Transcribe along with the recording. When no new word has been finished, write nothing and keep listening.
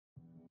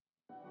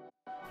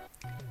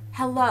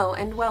Hello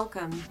and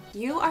welcome.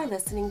 You are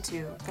listening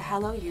to The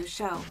Hello You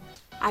Show.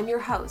 I'm your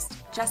host,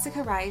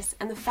 Jessica Rice,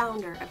 and the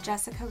founder of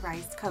Jessica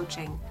Rice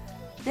Coaching.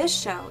 This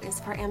show is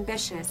for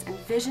ambitious and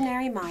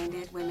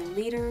visionary-minded women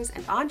leaders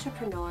and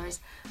entrepreneurs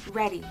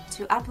ready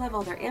to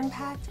uplevel their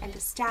impact and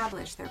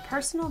establish their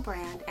personal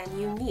brand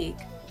and unique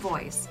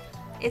voice.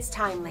 It's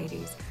time,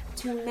 ladies,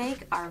 to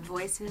make our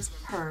voices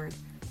heard.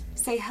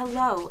 Say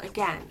hello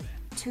again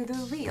to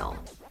the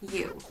real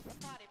you.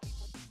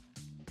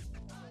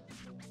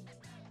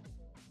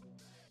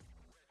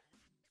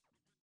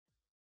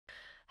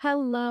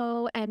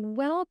 Hello and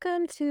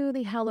welcome to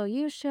the Hello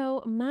You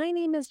Show. My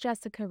name is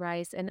Jessica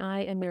Rice and I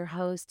am your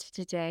host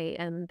today.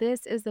 And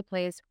this is the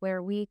place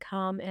where we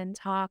come and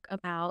talk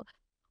about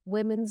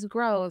women's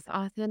growth,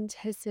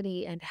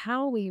 authenticity, and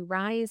how we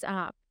rise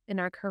up in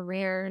our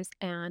careers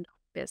and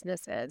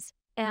businesses.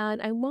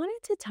 And I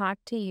wanted to talk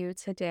to you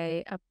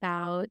today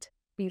about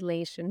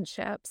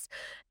relationships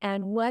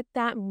and what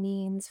that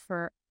means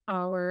for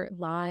our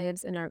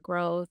lives and our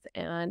growth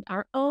and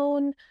our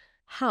own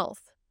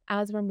health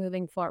as we're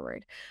moving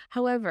forward.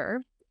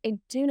 However, I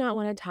do not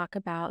want to talk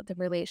about the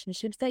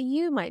relationships that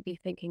you might be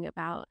thinking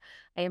about.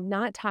 I am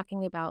not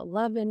talking about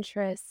love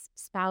interests,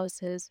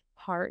 spouses,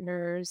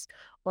 partners,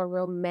 or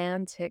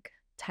romantic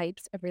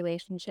types of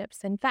relationships.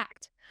 In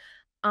fact,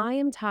 I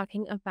am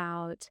talking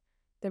about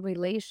the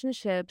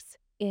relationships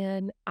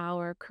in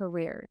our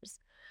careers.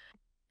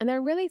 And there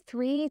are really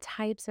three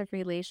types of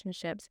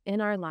relationships in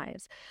our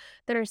lives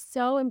that are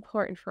so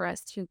important for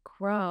us to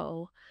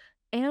grow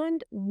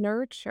and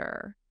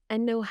nurture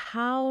and know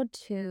how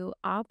to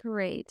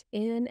operate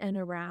in and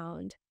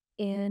around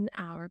in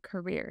our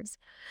careers.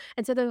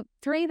 And so the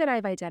three that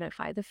I've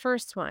identified, the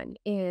first one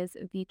is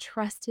the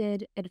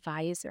trusted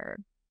advisor.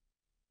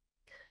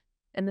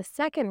 And the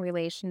second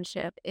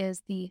relationship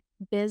is the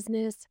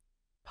business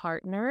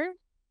partner.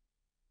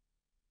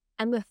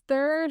 And the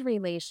third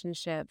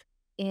relationship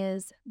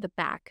is the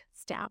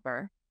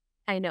backstabber.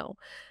 I know.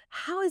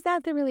 How is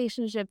that the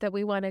relationship that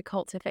we want to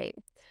cultivate?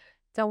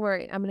 Don't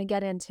worry, I'm going to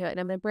get into it and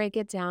I'm going to break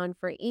it down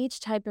for each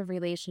type of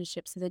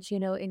relationship so that you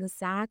know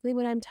exactly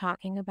what I'm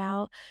talking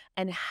about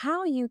and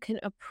how you can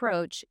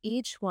approach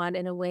each one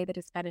in a way that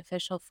is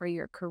beneficial for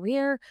your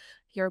career,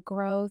 your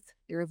growth,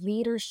 your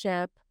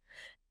leadership,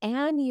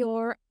 and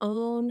your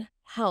own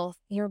health,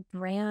 your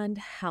brand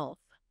health.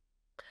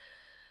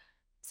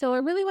 So I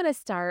really want to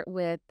start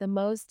with the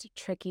most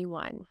tricky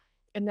one,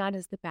 and that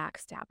is the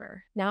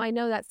backstabber. Now, I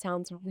know that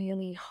sounds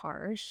really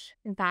harsh.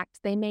 In fact,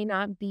 they may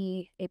not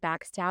be a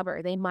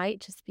backstabber. They might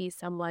just be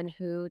someone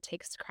who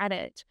takes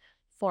credit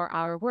for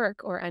our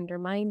work or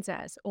undermines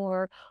us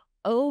or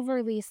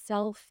overly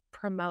self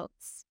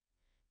promotes.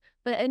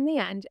 But in the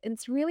end,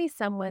 it's really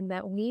someone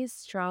that we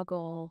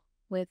struggle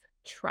with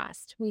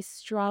trust. We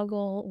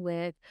struggle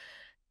with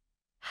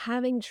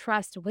having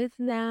trust with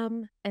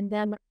them and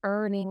them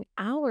earning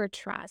our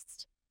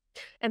trust.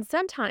 And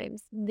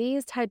sometimes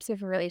these types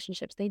of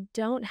relationships, they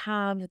don't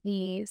have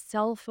the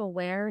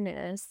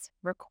self-awareness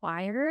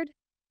required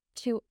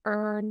to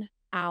earn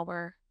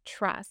our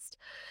trust.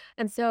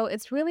 And so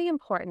it's really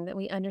important that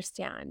we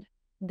understand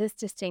this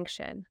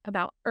distinction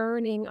about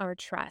earning our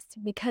trust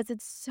because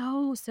it's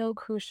so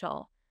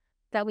crucial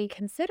that we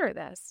consider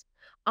this.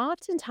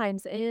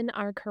 Oftentimes in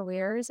our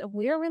careers,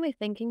 we're really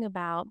thinking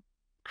about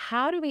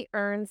how do we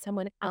earn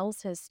someone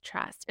else's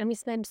trust? And we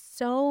spend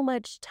so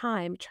much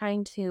time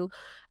trying to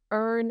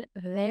earn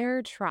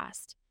their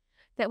trust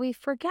that we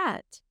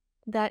forget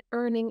that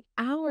earning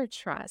our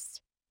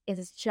trust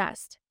is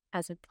just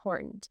as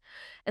important.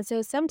 And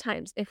so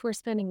sometimes if we're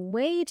spending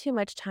way too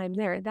much time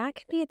there, that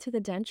can be to the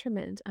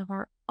detriment of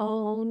our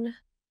own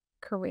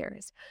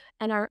careers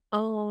and our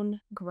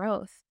own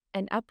growth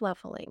and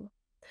up-leveling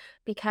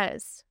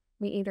because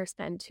we either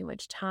spend too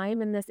much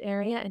time in this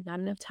area and not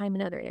enough time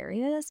in other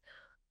areas,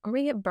 or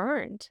we get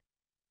burned.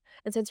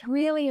 And so it's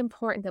really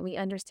important that we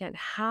understand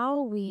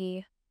how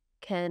we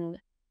can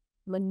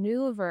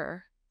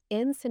maneuver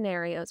in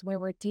scenarios where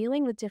we're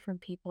dealing with different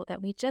people that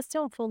we just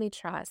don't fully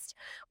trust.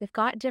 We've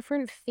got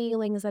different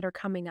feelings that are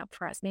coming up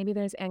for us. Maybe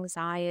there's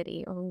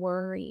anxiety or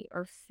worry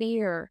or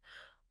fear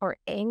or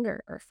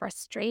anger or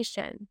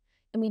frustration.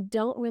 And we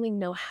don't really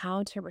know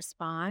how to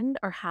respond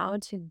or how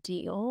to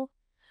deal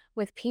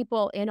with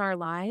people in our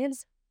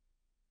lives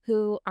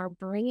who are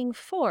bringing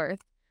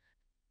forth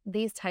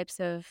these types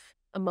of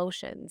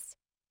emotions.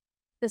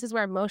 This is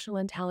where emotional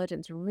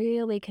intelligence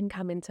really can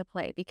come into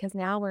play because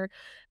now we're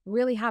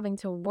really having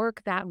to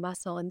work that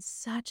muscle in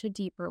such a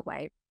deeper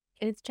way.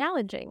 And it's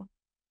challenging.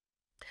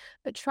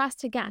 But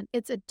trust again,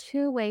 it's a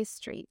two-way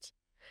street.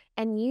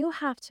 And you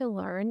have to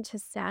learn to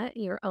set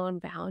your own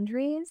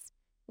boundaries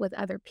with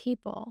other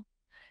people.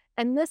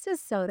 And this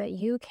is so that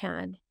you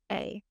can,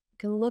 A, you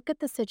can look at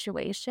the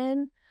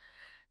situation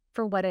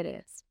for what it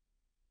is.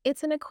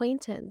 It's an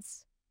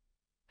acquaintance,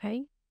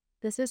 okay?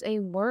 This is a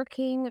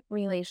working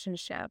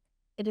relationship.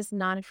 It is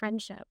not a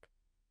friendship.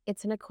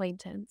 It's an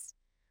acquaintance.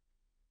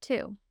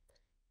 Two,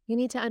 you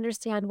need to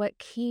understand what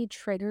key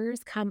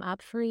triggers come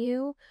up for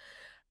you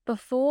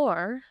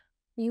before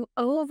You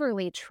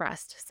overly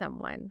trust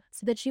someone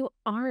so that you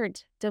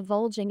aren't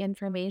divulging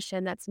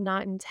information that's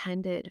not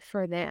intended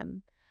for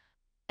them.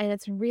 And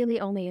it's really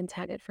only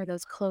intended for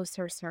those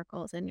closer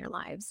circles in your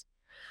lives.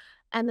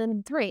 And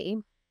then three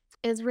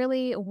is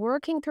really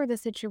working through the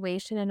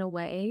situation in a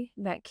way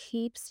that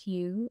keeps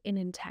you in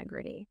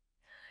integrity.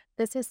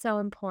 This is so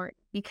important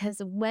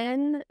because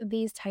when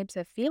these types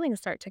of feelings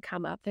start to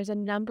come up, there's a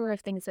number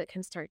of things that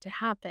can start to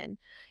happen.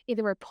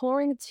 Either we're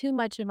pouring too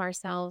much of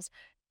ourselves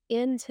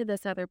into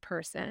this other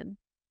person,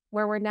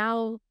 where we're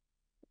now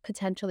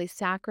potentially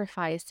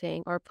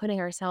sacrificing or putting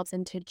ourselves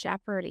into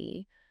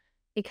jeopardy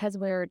because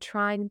we're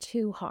trying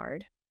too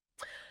hard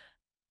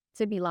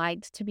to be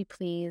liked, to be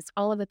pleased,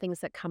 all of the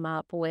things that come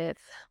up with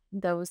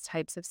those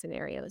types of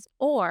scenarios.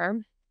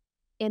 Or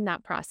in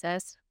that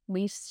process,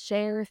 we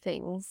share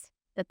things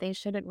that they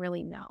shouldn't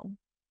really know,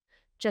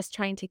 just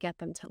trying to get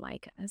them to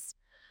like us.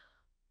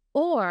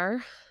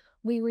 Or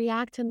we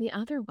react in the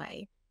other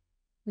way.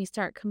 We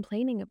start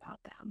complaining about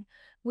them.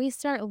 We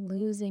start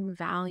losing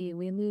value.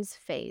 We lose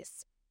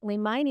face. We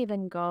might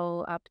even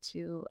go up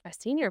to a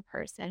senior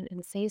person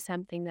and say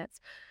something that's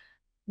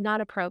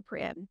not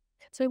appropriate.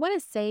 So we want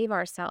to save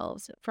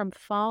ourselves from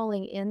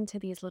falling into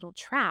these little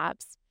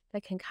traps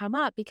that can come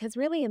up because,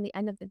 really, in the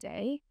end of the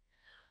day,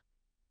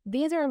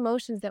 these are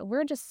emotions that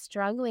we're just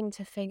struggling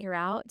to figure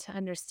out, to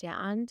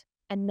understand,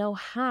 and know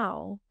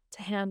how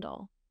to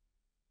handle.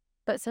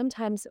 But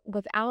sometimes,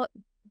 without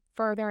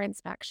further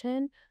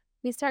inspection,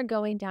 we start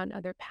going down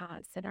other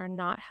paths that are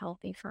not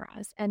healthy for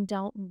us and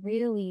don't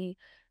really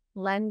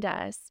lend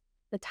us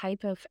the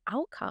type of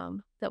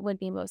outcome that would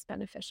be most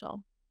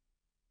beneficial.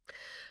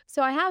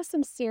 So, I have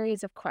some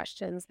series of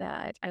questions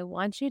that I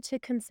want you to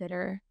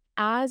consider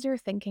as you're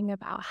thinking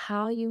about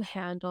how you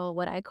handle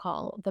what I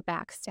call the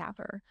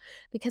backstabber.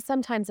 Because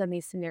sometimes in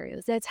these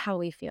scenarios, that's how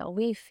we feel.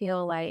 We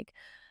feel like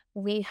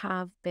we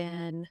have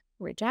been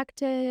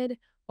rejected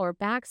or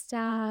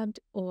backstabbed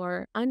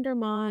or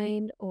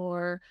undermined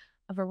or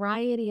a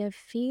variety of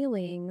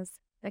feelings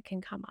that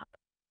can come up.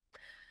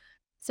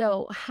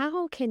 So,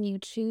 how can you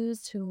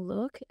choose to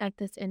look at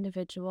this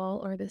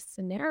individual or this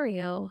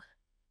scenario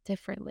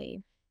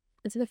differently?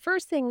 And so the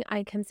first thing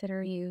I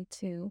consider you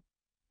to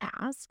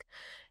ask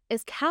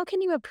is, how can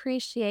you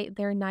appreciate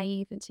their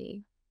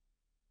naivety?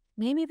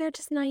 Maybe they're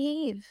just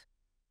naive.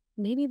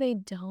 Maybe they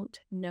don't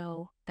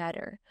know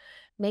better.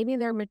 Maybe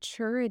their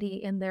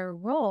maturity in their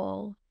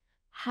role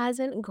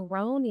hasn't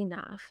grown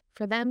enough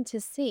for them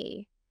to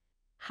see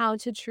how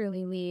to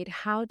truly lead,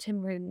 how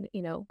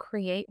to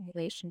create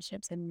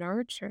relationships and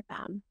nurture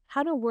them,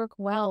 how to work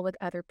well with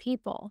other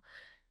people.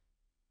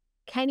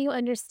 Can you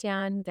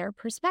understand their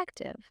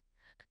perspective?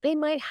 They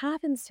might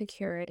have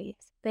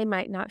insecurities. They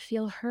might not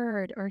feel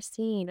heard or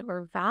seen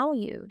or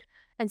valued.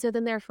 And so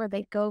then, therefore,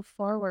 they go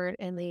forward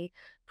and they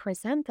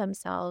present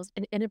themselves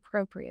in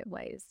inappropriate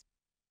ways.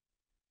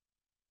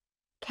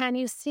 Can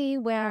you see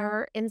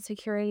where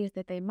insecurities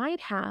that they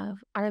might have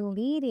are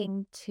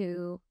leading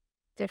to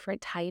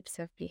different types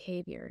of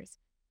behaviors,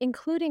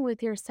 including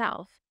with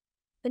yourself?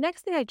 The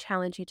next thing I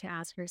challenge you to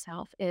ask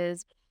yourself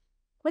is,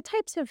 what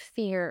types of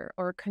fear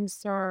or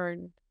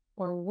concern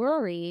or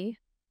worry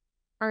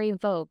are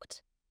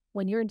evoked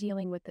when you're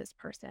dealing with this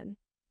person?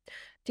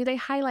 Do they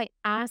highlight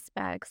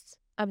aspects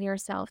of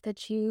yourself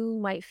that you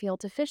might feel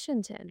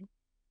deficient in?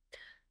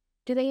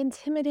 Do they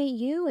intimidate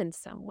you in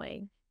some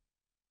way?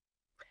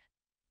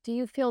 Do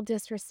you feel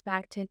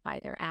disrespected by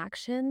their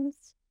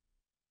actions?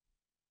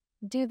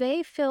 Do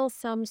they fill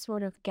some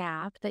sort of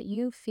gap that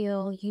you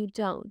feel you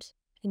don't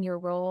in your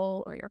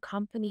role or your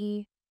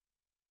company?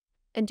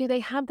 And do they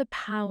have the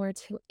power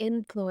to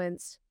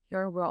influence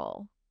your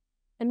role?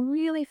 And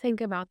really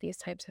think about these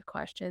types of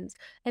questions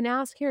and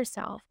ask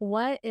yourself,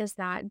 what is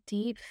that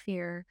deep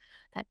fear,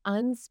 that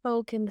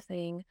unspoken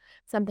thing,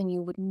 something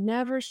you would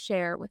never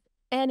share with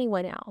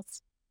anyone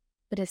else,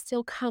 but is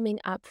still coming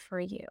up for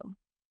you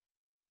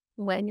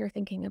when you're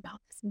thinking about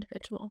this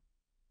individual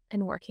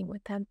and working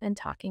with them and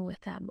talking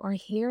with them or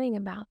hearing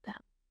about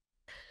them?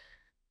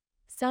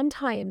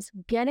 Sometimes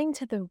getting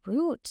to the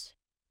root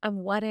of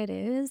what it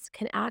is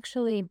can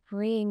actually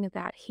bring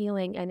that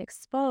healing and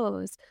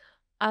expose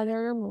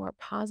other more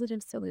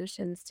positive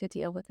solutions to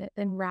deal with it,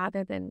 than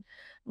rather than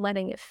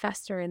letting it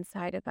fester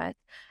inside of us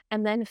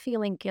and then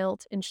feeling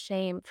guilt and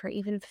shame for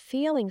even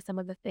feeling some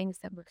of the things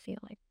that we're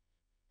feeling.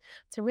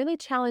 So really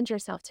challenge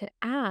yourself to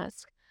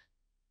ask,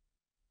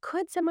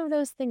 could some of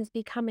those things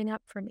be coming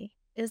up for me?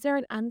 Is there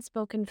an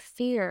unspoken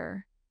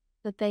fear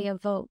that they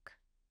evoke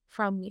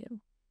from you?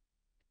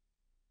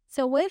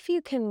 So if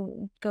you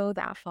can go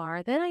that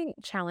far, then I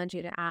challenge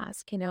you to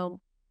ask,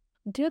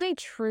 do they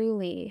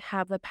truly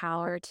have the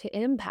power to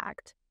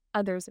impact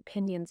others'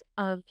 opinions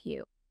of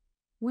you?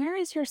 Where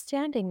is your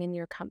standing in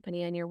your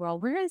company and your role?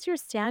 Where is your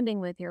standing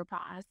with your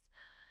boss?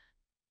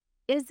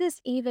 Is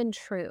this even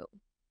true?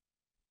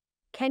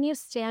 Can you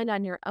stand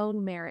on your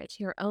own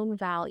merit, your own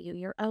value,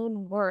 your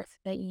own worth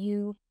that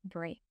you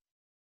bring?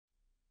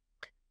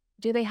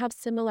 Do they have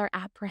similar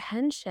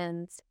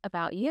apprehensions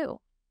about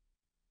you?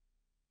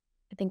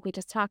 I think we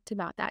just talked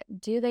about that.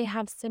 Do they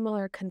have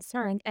similar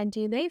concerns and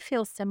do they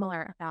feel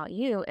similar about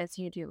you as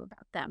you do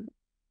about them?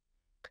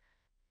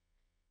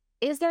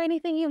 Is there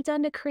anything you've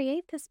done to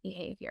create this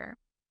behavior?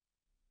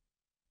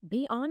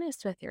 Be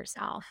honest with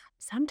yourself.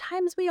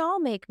 Sometimes we all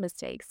make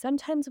mistakes.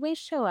 Sometimes we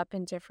show up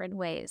in different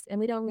ways and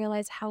we don't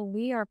realize how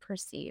we are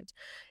perceived.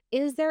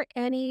 Is there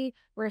any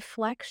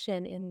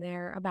reflection in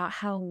there about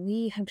how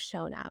we have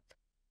shown up?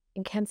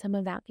 And can some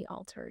of that be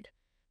altered?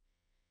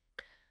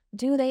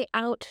 Do they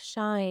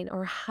outshine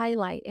or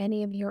highlight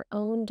any of your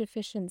own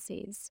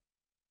deficiencies?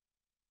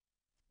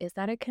 Is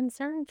that a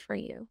concern for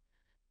you?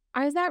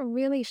 Or is that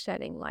really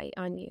shedding light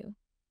on you?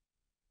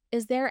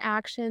 Is their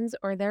actions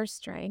or their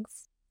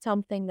strengths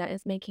something that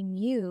is making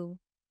you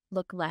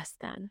look less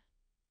than?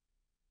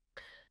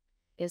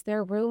 Is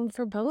there room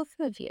for both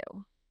of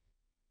you?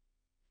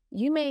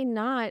 You may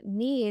not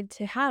need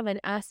to have an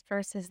us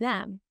versus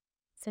them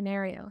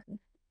scenario.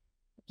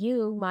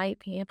 You might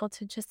be able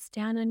to just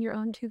stand on your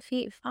own 2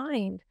 feet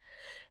fine.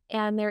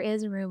 And there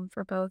is room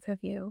for both of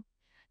you.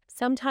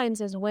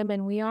 Sometimes as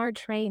women, we are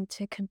trained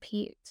to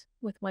compete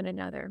with one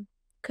another.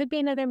 Could be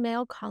another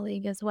male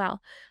colleague as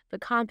well.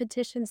 But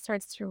competition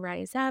starts to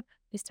rise up.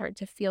 We start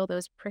to feel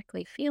those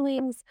prickly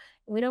feelings.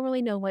 We don't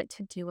really know what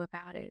to do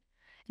about it.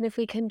 And if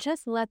we can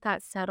just let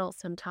that settle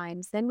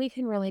sometimes, then we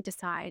can really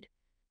decide,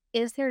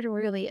 is there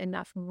really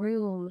enough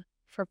room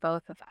for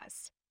both of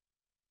us?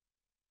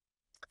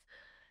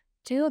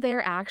 Do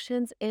their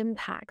actions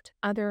impact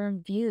other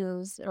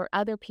views or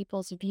other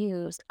people's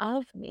views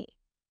of me?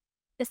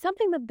 Is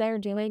something that they're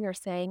doing or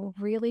saying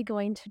really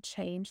going to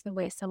change the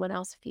way someone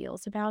else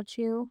feels about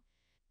you?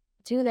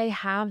 Do they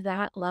have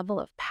that level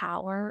of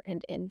power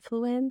and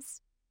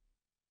influence?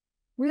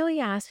 Really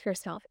ask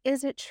yourself,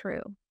 is it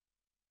true?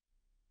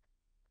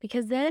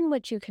 Because then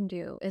what you can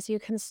do is you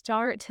can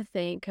start to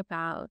think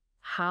about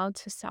how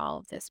to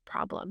solve this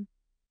problem,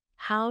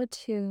 how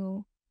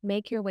to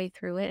make your way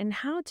through it, and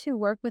how to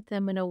work with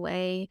them in a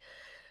way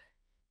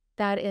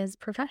that is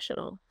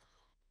professional.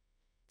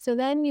 So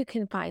then you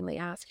can finally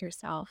ask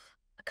yourself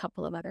a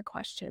couple of other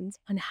questions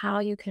on how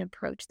you can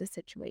approach the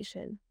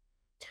situation.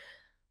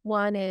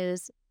 One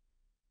is,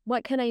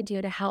 what can I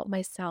do to help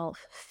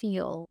myself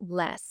feel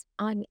less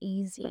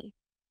uneasy?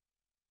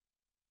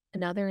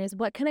 Another is,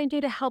 what can I do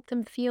to help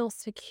them feel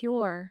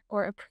secure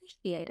or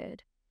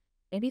appreciated?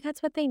 Maybe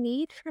that's what they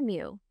need from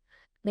you.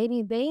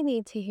 Maybe they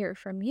need to hear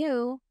from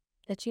you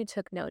that you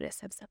took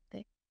notice of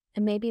something.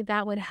 And maybe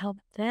that would help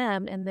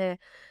them and the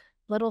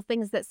little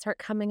things that start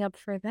coming up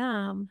for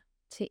them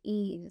to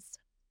ease.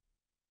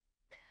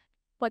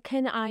 What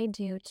can I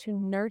do to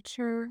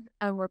nurture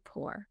a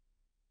rapport?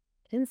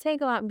 I didn't say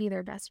go out and be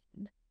their best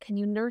friend. Can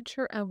you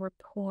nurture a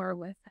rapport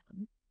with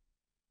them?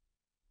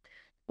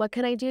 What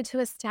can I do to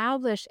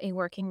establish a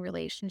working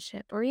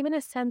relationship or even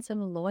a sense of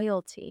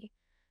loyalty?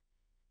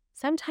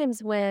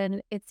 Sometimes,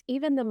 when it's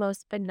even the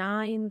most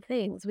benign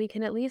things, we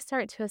can at least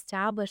start to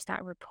establish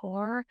that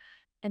rapport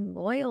and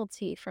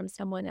loyalty from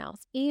someone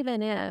else,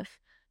 even if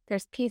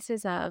there's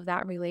pieces of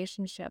that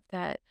relationship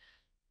that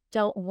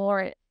don't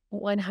warrant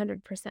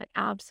 100%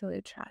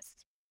 absolute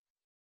trust.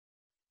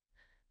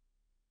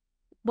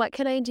 What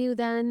can I do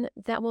then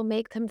that will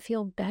make them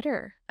feel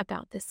better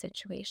about this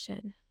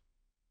situation?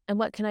 And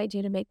what can I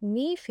do to make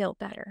me feel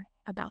better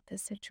about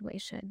this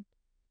situation?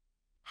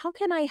 How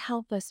can I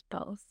help us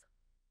both?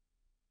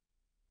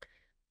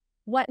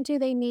 What do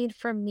they need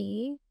from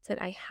me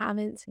that I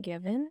haven't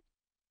given?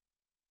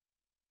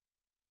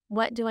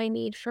 What do I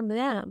need from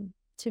them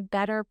to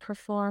better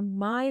perform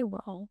my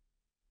role?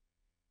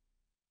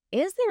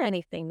 Is there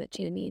anything that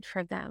you need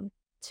from them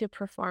to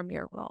perform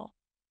your role?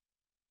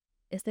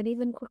 Is it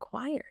even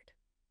required?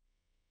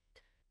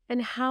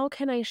 And how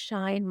can I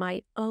shine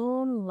my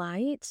own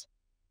light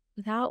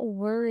without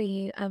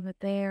worry of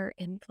their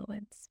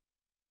influence?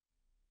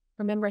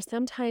 Remember,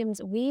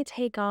 sometimes we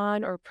take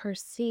on or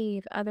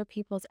perceive other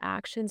people's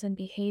actions and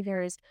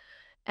behaviors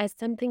as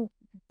something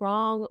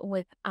wrong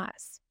with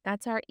us.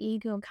 That's our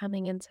ego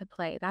coming into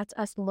play. That's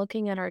us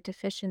looking at our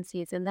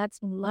deficiencies, and that's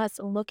us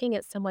looking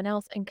at someone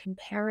else and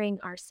comparing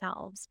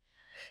ourselves.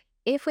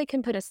 If we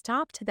can put a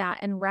stop to that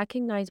and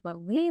recognize what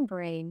we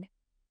bring,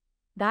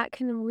 that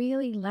can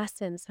really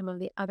lessen some of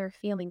the other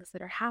feelings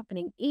that are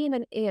happening,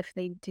 even if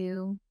they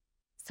do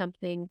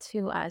something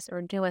to us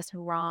or do us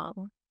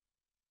wrong.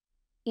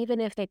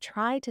 Even if they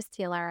try to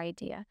steal our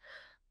idea,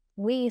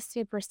 we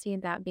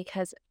supersede that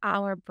because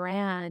our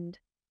brand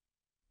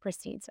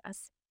precedes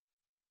us.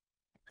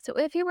 So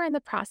if you were in the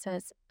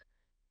process,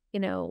 you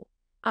know,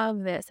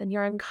 of this and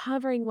you're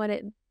uncovering what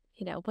it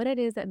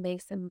is that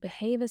makes them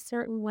behave a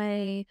certain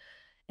way,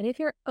 and if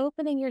you're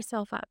opening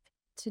yourself up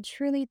to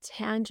truly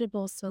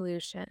tangible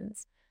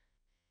solutions,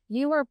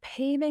 you are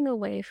paving a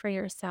way for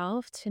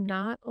yourself to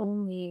not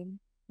only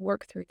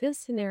work through this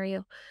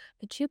scenario,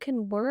 but you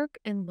can work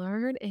and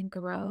learn and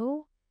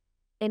grow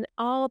in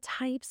all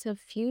types of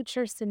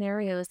future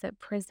scenarios that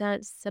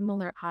present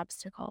similar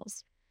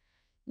obstacles.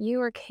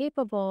 You are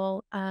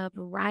capable of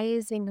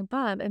rising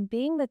above and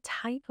being the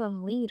type of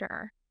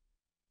leader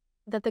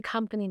that the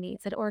company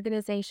needs, that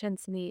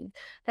organizations need,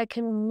 that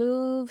can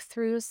move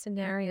through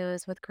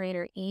scenarios with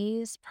greater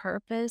ease,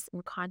 purpose,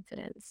 and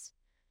confidence.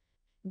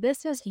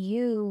 This is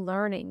you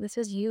learning, this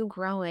is you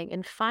growing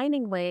and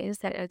finding ways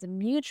that is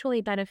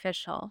mutually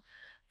beneficial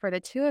for the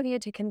two of you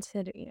to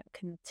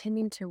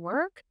continue to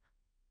work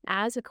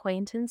as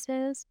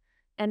acquaintances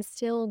and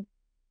still,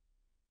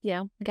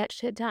 get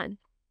shit done.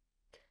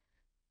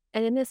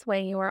 And in this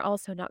way, you are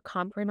also not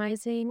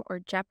compromising or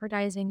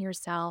jeopardizing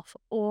yourself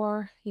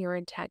or your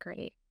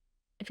integrity.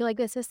 I feel like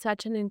this is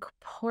such an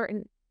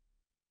important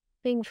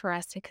thing for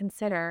us to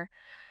consider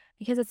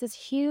because it's this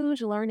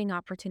huge learning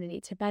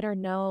opportunity to better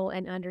know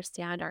and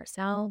understand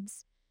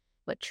ourselves,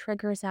 what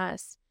triggers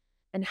us,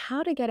 and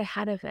how to get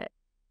ahead of it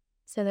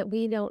so that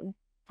we don't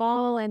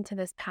fall into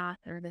this path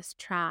or this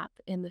trap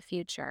in the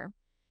future.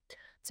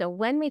 So,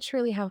 when we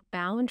truly have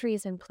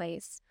boundaries in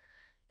place,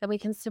 that we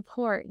can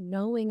support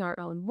knowing our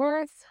own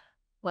worth,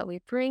 what we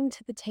bring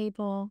to the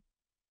table,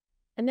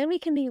 and then we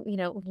can be,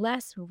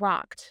 less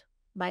rocked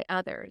by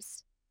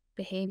others'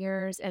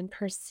 behaviors and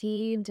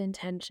perceived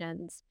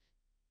intentions.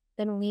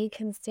 Then we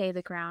can stay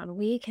the ground,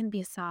 we can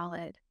be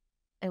solid,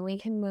 and we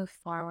can move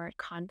forward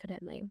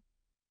confidently.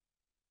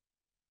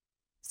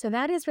 So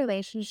that is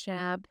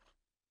relationship.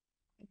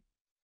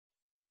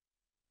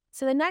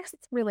 So the next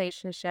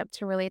relationship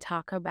to really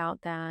talk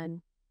about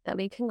then that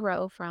we can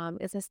grow from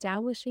is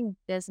establishing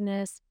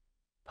business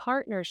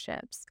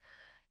partnerships.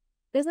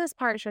 Business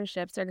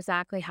partnerships are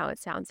exactly how it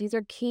sounds. These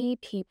are key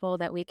people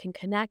that we can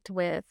connect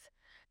with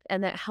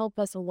and that help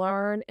us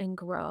learn and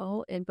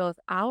grow in both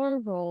our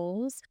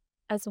roles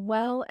as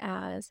well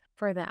as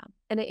for them.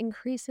 And it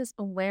increases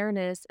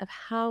awareness of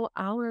how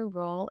our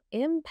role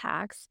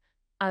impacts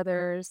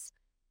others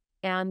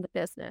and the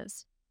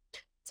business.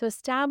 So,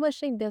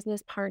 establishing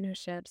business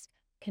partnerships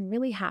can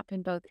really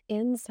happen both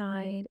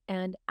inside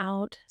and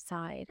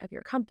outside of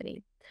your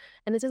company.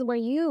 And this is where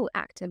you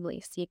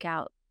actively seek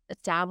out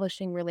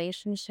establishing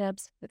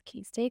relationships with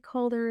key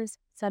stakeholders,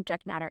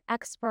 subject matter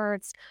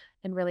experts,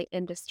 and really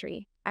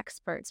industry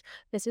experts.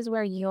 This is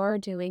where you're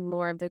doing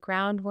more of the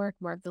groundwork,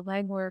 more of the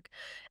legwork,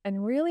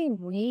 and really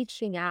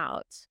reaching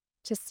out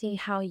to see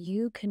how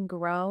you can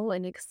grow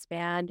and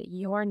expand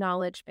your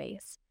knowledge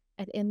base.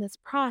 And in this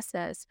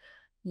process,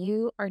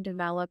 you are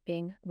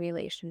developing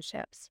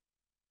relationships.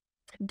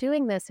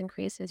 Doing this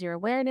increases your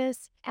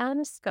awareness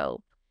and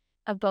scope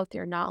of both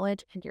your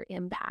knowledge and your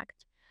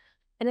impact.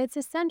 And it's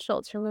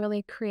essential to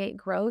really create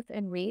growth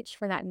and reach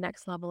for that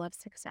next level of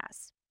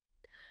success.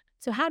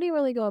 So, how do you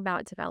really go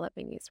about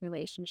developing these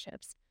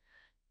relationships?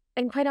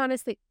 And quite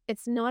honestly,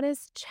 it's not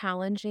as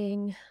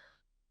challenging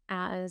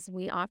as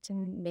we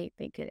often may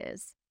think it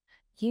is.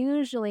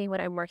 Usually, when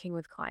I'm working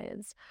with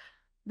clients,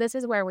 this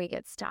is where we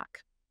get stuck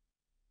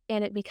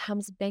and it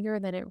becomes bigger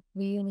than it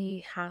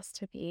really has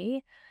to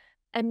be.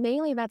 And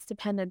mainly that's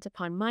dependent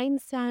upon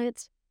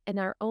mindset and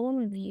our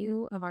own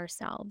view of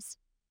ourselves.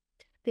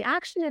 The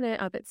action in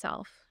and of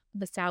itself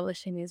of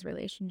establishing these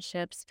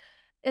relationships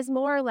is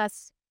more or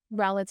less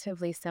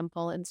relatively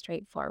simple and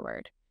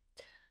straightforward.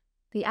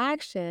 The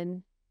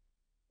action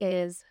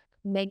is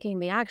making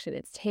the action,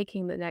 it's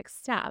taking the next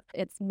step,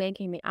 it's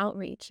making the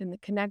outreach and the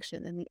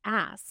connection and the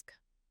ask.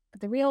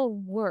 But the real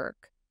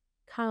work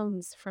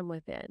comes from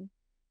within.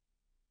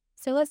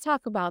 So let's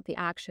talk about the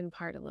action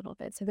part a little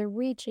bit. So the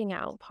reaching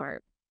out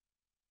part.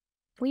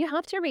 Well, you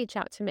have to reach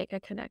out to make a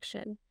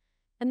connection.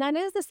 And that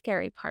is the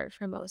scary part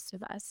for most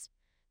of us.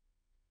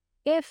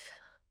 If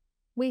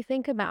we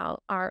think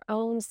about our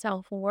own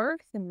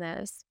self-worth in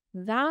this,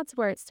 that's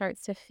where it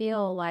starts to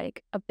feel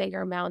like a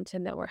bigger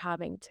mountain that we're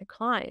having to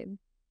climb.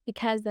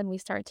 Because then we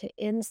start to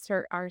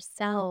insert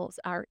ourselves,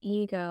 our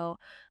ego,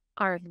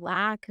 our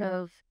lack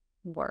of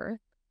worth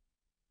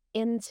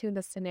into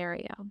the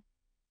scenario.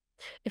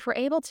 If we're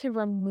able to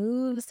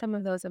remove some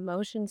of those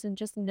emotions and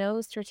just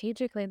know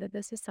strategically that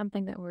this is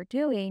something that we're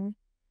doing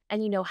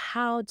and you know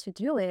how to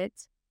do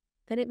it,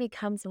 then it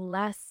becomes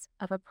less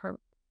of a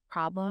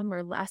problem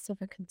or less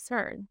of a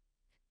concern.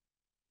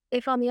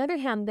 If, on the other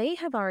hand, they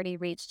have already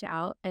reached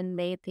out and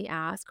made the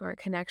ask or a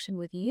connection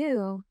with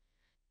you,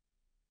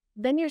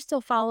 then you're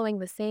still following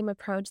the same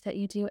approach that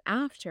you do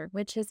after,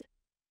 which is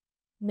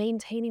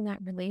maintaining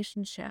that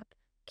relationship,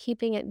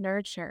 keeping it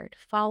nurtured,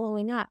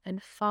 following up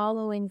and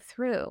following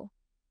through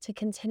to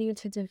continue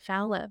to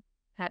develop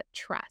that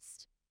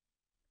trust.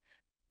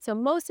 So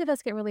most of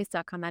us get really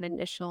stuck on that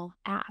initial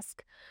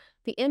ask.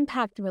 The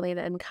impact really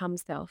then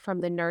comes, though,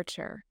 from the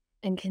nurture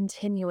and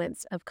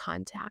continuance of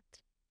contact.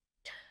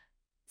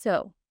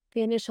 So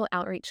the initial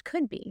outreach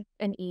could be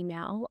an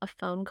email, a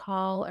phone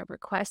call, a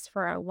request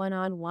for a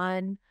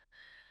one-on-one.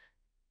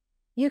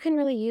 You can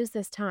really use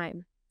this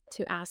time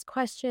to ask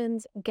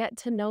questions, get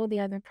to know the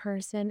other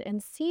person,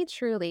 and see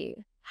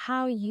truly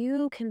how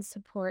you can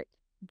support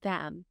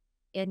them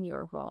in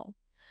your role,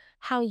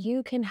 how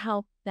you can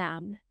help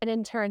them. And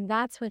in turn,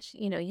 that's what,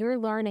 you're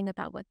learning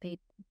about what they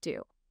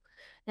do.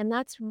 And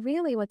that's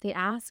really what the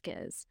ask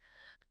is.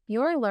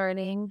 You're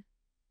learning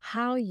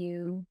how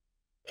you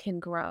can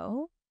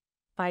grow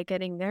by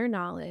getting their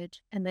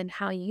knowledge and then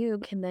how you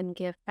can then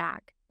give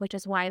back which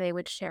is why they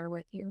would share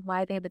with you,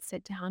 why they would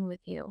sit down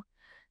with you.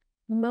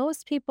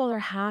 Most people are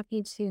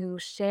happy to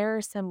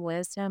share some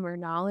wisdom or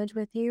knowledge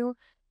with you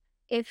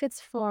if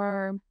it's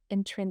for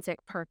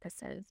intrinsic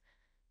purposes.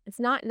 It's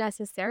not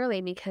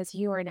necessarily because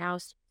you are now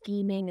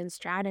scheming and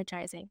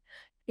strategizing.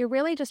 You're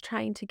really just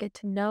trying to get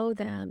to know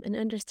them and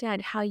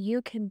understand how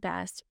you can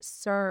best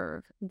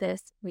serve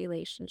this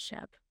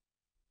relationship.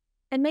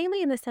 And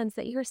mainly in the sense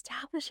that you're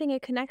establishing a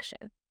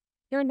connection,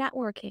 you're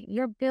networking,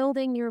 you're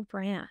building your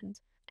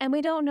brand. And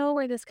we don't know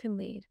where this can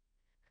lead.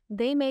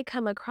 They may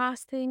come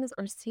across things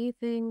or see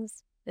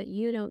things that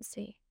you don't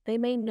see. They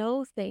may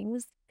know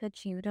things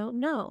that you don't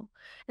know.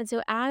 And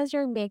so, as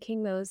you're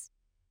making those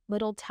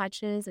little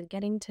touches and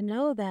getting to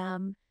know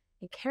them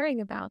and caring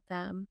about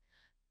them,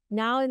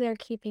 now they're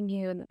keeping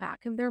you in the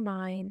back of their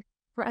mind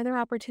for other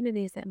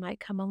opportunities that might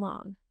come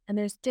along. And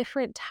there's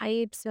different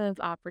types of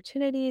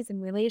opportunities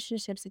and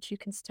relationships that you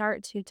can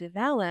start to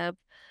develop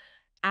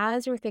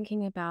as you're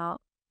thinking about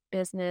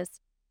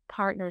business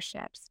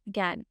partnerships.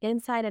 Again,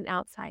 inside and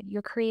outside,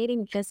 you're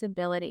creating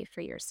visibility for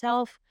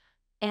yourself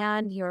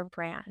and your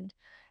brand.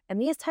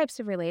 And these types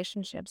of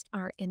relationships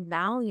are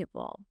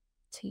invaluable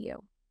to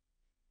you.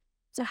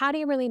 So, how do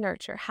you really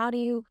nurture? How do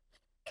you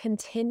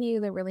continue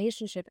the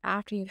relationship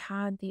after you've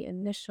had the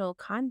initial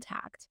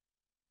contact?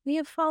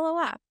 You follow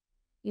up.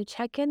 You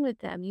check in with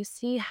them. You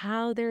see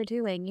how they're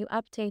doing. You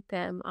update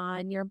them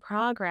on your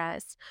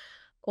progress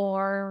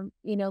or,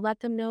 let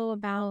them know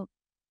about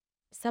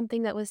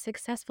something that was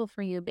successful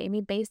for you,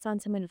 maybe based on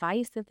some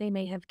advice that they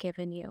may have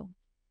given you.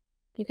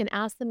 You can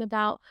ask them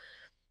about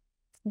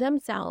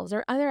themselves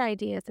or other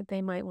ideas that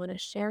they might want to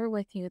share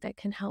with you that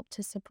can help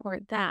to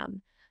support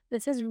them.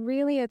 This is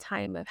really a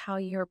time of how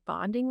you're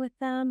bonding with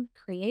them,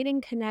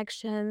 creating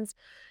connections,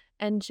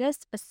 and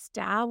just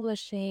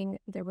establishing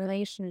the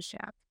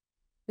relationship.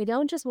 We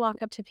don't just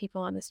walk up to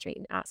people on the street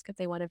and ask if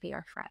they want to be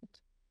our friend.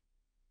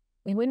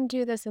 We wouldn't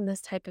do this in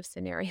this type of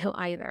scenario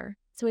either.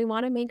 So we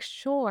want to make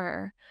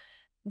sure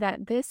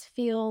that this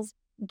feels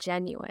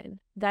genuine,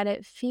 that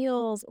it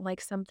feels like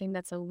something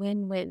that's a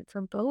win-win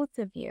for both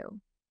of you.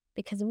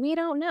 Because we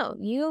don't know.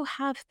 You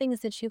have things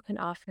that you can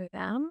offer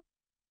them.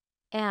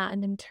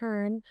 And in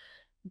turn,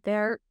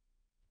 they're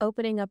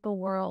opening up a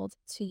world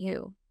to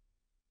you.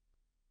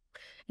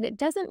 And it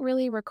doesn't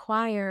really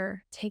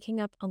require taking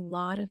up a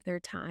lot of their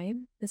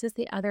time. This is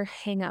the other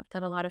hang up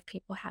that a lot of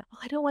people have.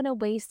 Well, I don't want to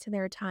waste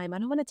their time. I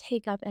don't want to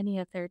take up any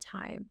of their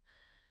time.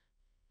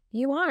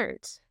 You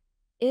aren't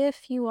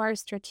if you are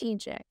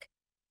strategic.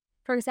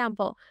 For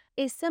example,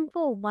 a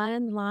simple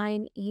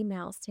one-line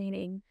email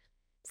stating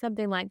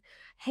something like,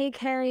 "Hey,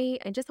 Carrie,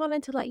 I just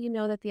wanted to let you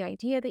know that the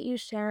idea that you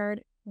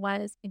shared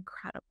was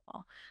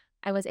incredible.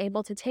 I was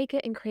able to take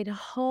it and create a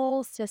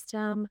whole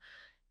system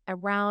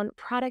around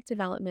product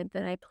development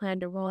that I plan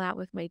to roll out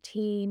with my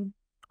team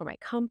or my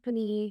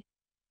company.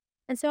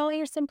 And so all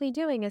you're simply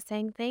doing is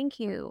saying thank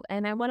you.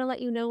 And I want to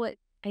let you know what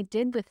I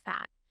did with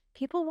that."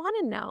 People want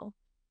to know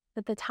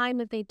that the time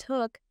that they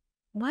took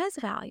was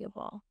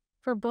valuable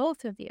for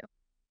both of you.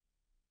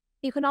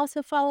 You can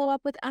also follow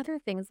up with other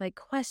things like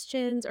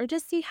questions or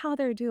just see how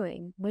they're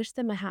doing. Wish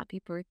them a happy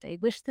birthday,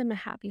 wish them a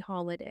happy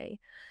holiday.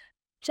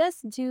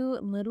 Just do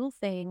little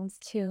things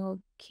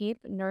to keep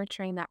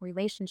nurturing that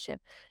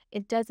relationship.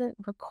 It doesn't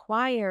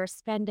require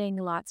spending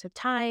lots of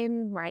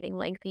time writing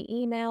lengthy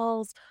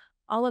emails,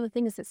 all of the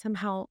things that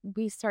somehow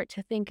we start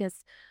to think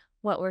is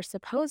what we're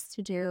supposed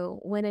to do,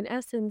 when in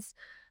essence,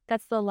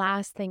 that's the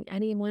last thing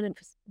any one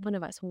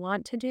of us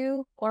want to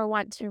do or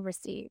want to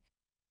receive.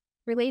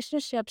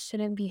 Relationships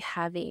shouldn't be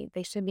heavy.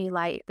 They should be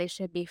light. They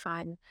should be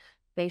fun.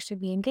 They should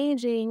be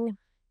engaging.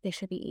 They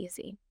should be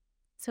easy.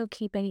 So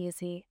keep it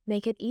easy.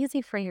 Make it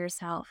easy for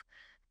yourself.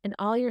 And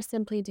all you're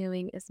simply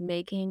doing is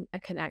making a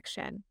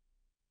connection.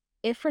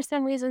 If for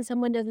some reason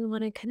someone doesn't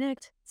want to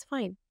connect, it's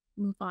fine.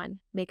 Move on.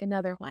 Make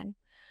another one.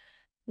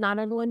 Not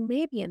everyone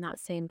may be in that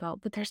same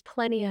boat, but there's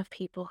plenty of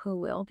people who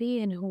will be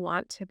and who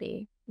want to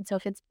be. And so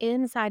if it's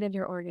inside of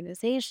your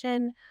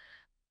organization,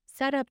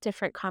 set up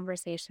different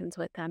conversations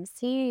with them.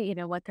 See,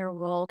 what their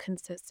role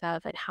consists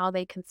of and how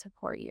they can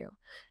support you.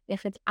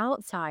 If it's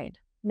outside,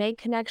 make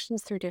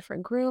connections through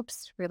different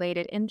groups,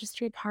 related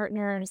industry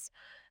partners,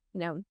 you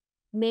know,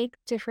 make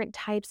different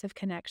types of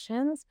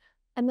connections.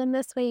 And then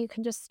this way you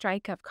can just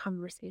strike up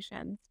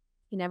conversations.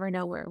 You never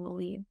know where it will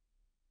lead.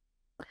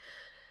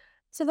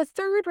 So the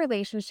third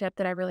relationship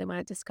that I really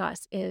want to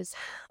discuss is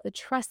the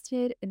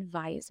trusted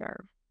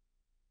advisor.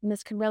 And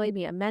this can really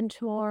be a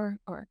mentor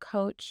or a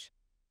coach.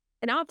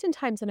 And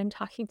oftentimes when I'm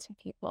talking to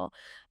people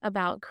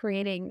about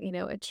creating,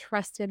 a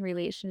trusted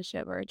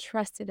relationship or a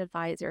trusted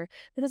advisor,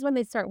 this is when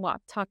they start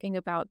talking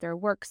about their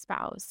work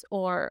spouse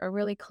or a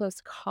really close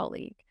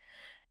colleague.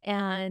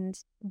 And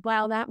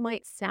while that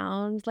might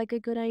sound like a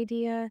good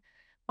idea,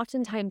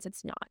 oftentimes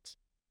it's not.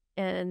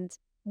 And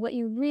what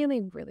you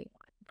really, really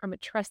want from a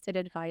trusted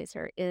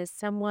advisor is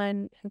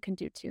someone who can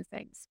do two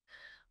things.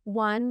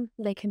 One,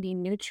 they can be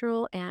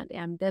neutral and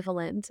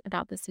ambivalent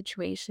about the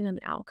situation and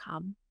the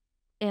outcome.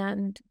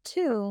 And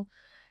two,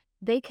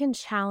 they can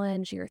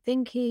challenge your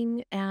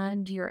thinking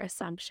and your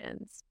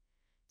assumptions.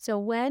 So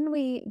when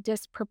we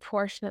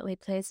disproportionately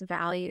place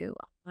value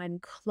on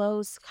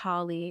close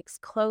colleagues,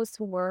 close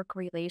work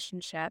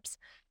relationships,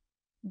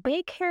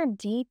 they care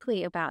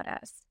deeply about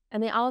us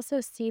and they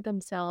also see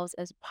themselves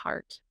as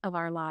part of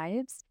our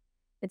lives.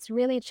 It's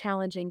really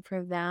challenging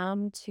for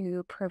them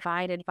to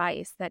provide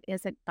advice that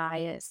isn't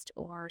biased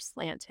or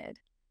slanted.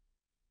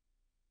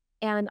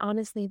 And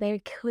honestly, they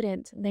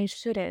couldn't, they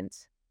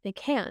shouldn't, they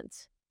can't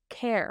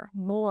care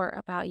more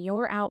about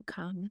your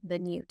outcome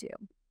than you do.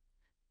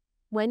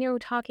 When you're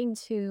talking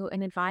to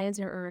an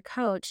advisor or a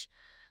coach,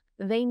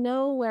 they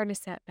know where to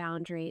set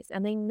boundaries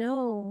and they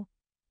know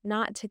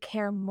not to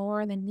care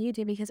more than you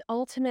do because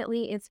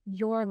ultimately it's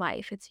your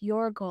life, it's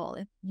your goal,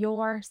 it's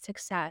your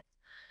success.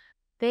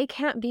 They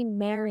can't be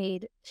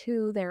married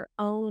to their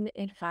own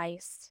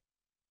advice.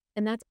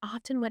 And that's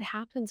often what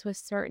happens with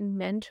certain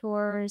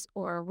mentors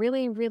or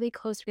really, really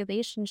close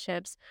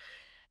relationships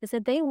is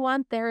that they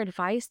want their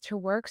advice to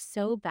work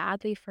so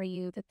badly for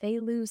you that they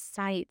lose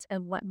sight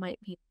of what might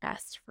be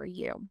best for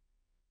you.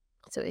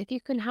 So if you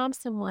can have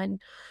someone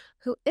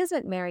who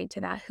isn't married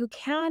to that, who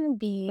can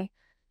be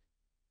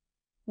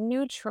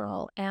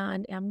neutral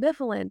and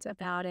ambivalent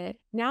about it,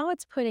 now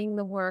it's putting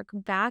the work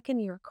back in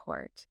your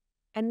court.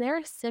 And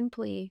they're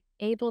simply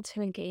able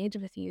to engage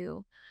with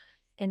you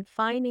in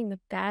finding the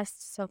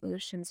best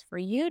solutions for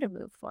you to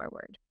move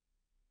forward.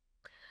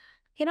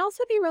 It can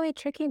also be really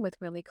tricky with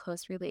really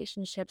close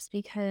relationships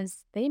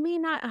because they may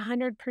not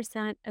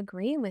 100%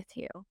 agree with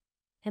you.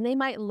 And they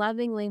might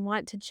lovingly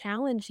want to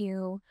challenge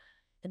you,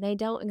 and they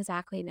don't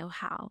exactly know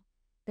how.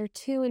 They're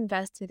too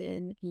invested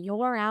in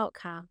your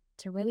outcome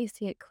to really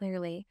see it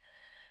clearly.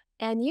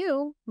 And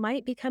you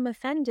might become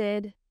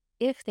offended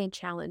if they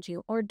challenge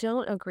you or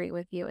don't agree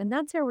with you. And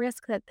that's a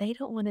risk that they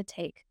don't want to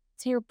take.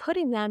 So you're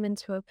putting them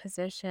into a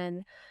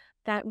position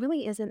that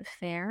really isn't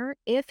fair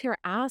if you're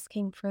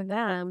asking for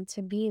them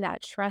to be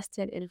that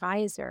trusted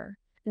advisor.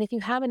 And if you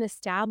haven't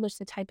established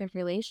the type of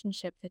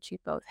relationship that you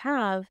both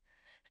have,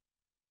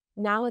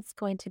 now it's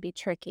going to be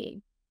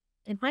tricky.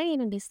 It might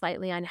even be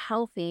slightly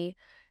unhealthy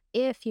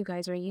if you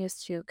guys are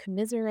used to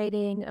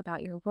commiserating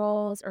about your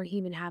roles or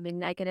even having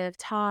negative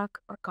talk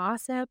or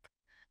gossip.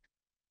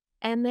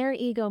 And their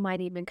ego might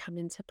even come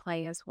into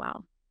play as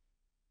well.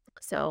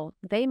 So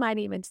they might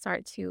even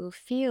start to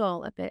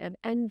feel a bit of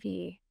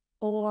envy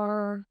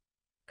or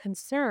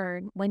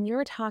concern when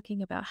you're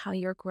talking about how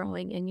you're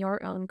growing in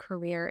your own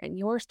career and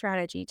your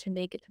strategy to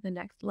make it to the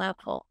next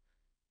level.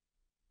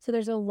 So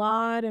there's a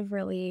lot of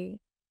really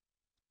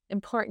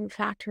important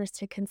factors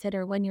to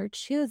consider when you're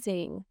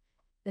choosing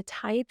the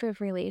type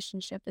of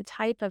relationship, the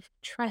type of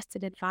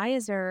trusted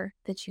advisor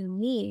that you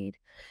need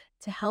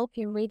to help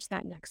you reach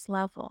that next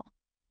level.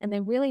 And they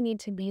really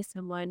need to be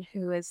someone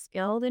who is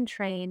skilled and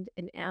trained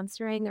in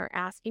answering or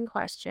asking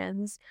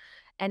questions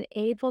and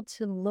able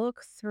to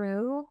look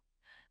through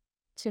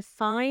to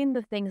find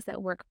the things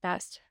that work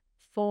best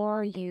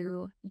for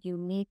you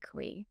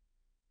uniquely.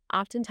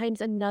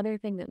 Oftentimes, another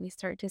thing that we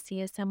start to see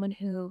is someone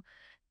who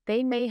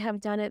they may have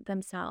done it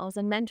themselves,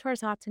 and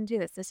mentors often do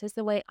this. This is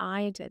the way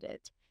I did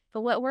it.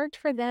 But what worked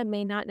for them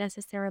may not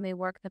necessarily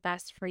work the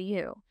best for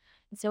you.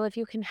 And so, if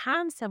you can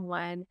have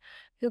someone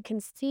who can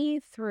see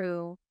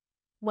through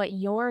what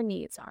your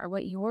needs are,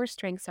 what your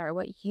strengths are,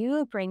 what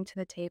you bring to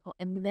the table,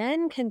 and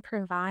then can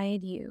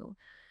provide you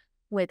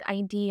with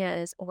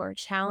ideas or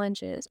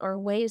challenges or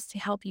ways to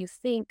help you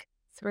think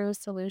through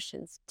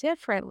solutions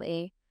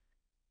differently,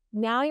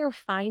 now you're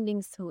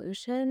finding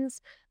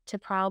solutions to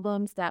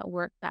problems that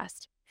work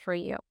best for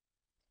you.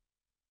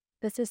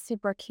 This is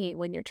super key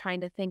when you're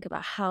trying to think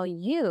about how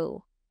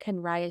you can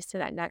rise to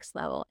that next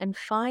level and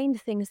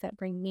find things that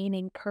bring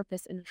meaning,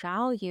 purpose, and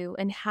value,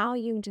 and how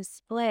you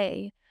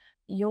display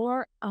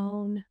your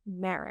own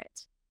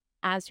merit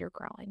as you're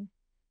growing.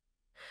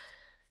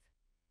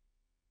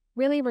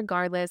 Really,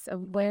 regardless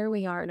of where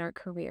we are in our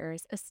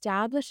careers,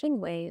 establishing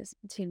ways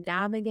to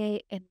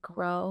navigate and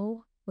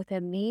grow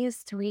within these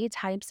three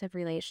types of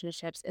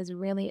relationships is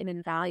really an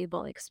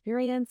invaluable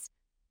experience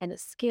and a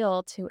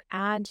skill to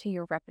add to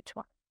your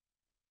repertoire.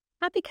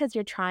 Not because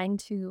you're trying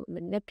to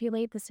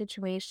manipulate the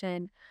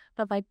situation,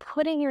 but by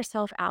putting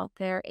yourself out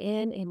there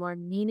in a more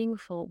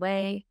meaningful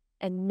way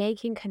and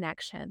making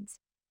connections.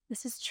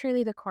 This is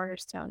truly the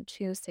cornerstone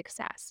to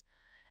success.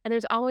 And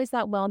there's always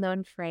that well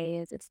known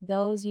phrase it's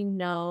those you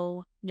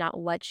know, not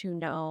what you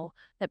know,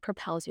 that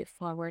propels you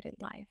forward in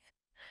life.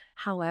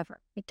 However,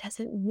 it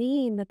doesn't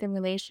mean that the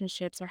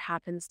relationships are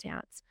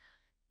happenstance.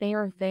 They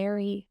are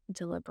very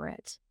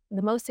deliberate.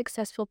 The most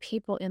successful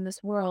people in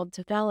this world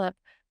develop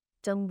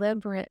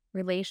deliberate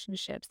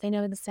relationships. They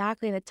know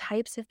exactly the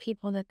types of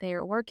people that they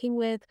are working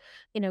with.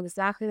 They know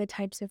exactly the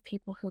types of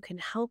people who can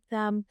help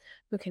them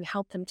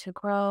to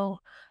grow,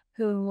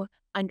 who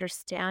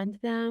understand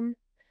them,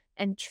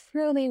 and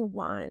truly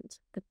want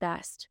the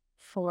best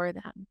for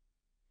them.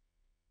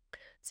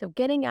 So,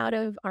 getting out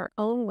of our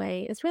own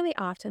way is really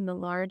often the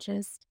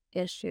largest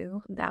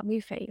issue that we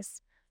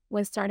face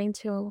when starting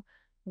to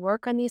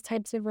work on these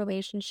types of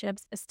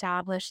relationships,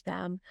 establish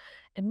them,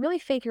 and really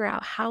figure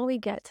out how we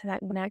get to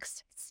that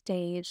next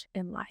stage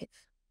in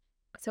life.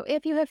 So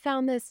if you have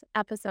found this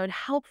episode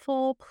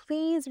helpful,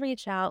 please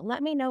reach out.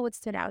 Let me know what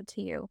stood out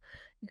to you.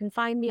 You can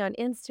find me on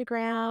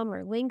Instagram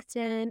or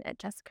LinkedIn at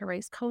Jessica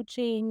Rice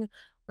Coaching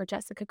or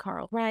Jessica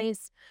Carl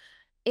Rice.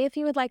 If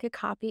you would like a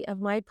copy of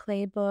my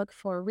playbook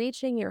for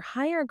reaching your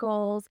higher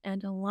goals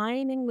and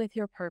aligning with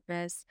your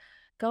purpose,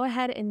 go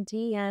ahead and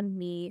DM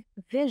me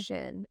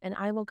Vision, and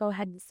I will go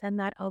ahead and send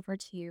that over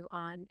to you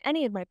on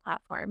any of my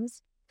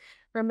platforms.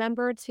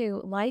 Remember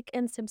to like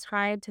and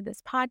subscribe to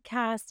this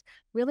podcast.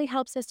 Really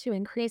helps us to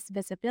increase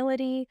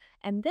visibility.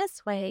 And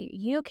this way,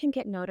 you can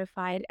get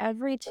notified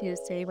every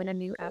Tuesday when a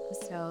new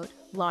episode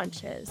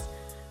launches.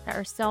 There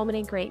are so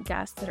many great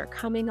guests that are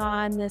coming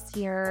on this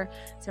year.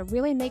 So,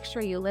 really make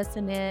sure you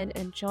listen in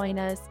and join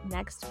us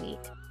next week.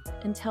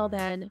 Until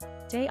then,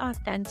 stay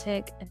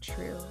authentic and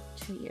true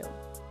to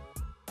you.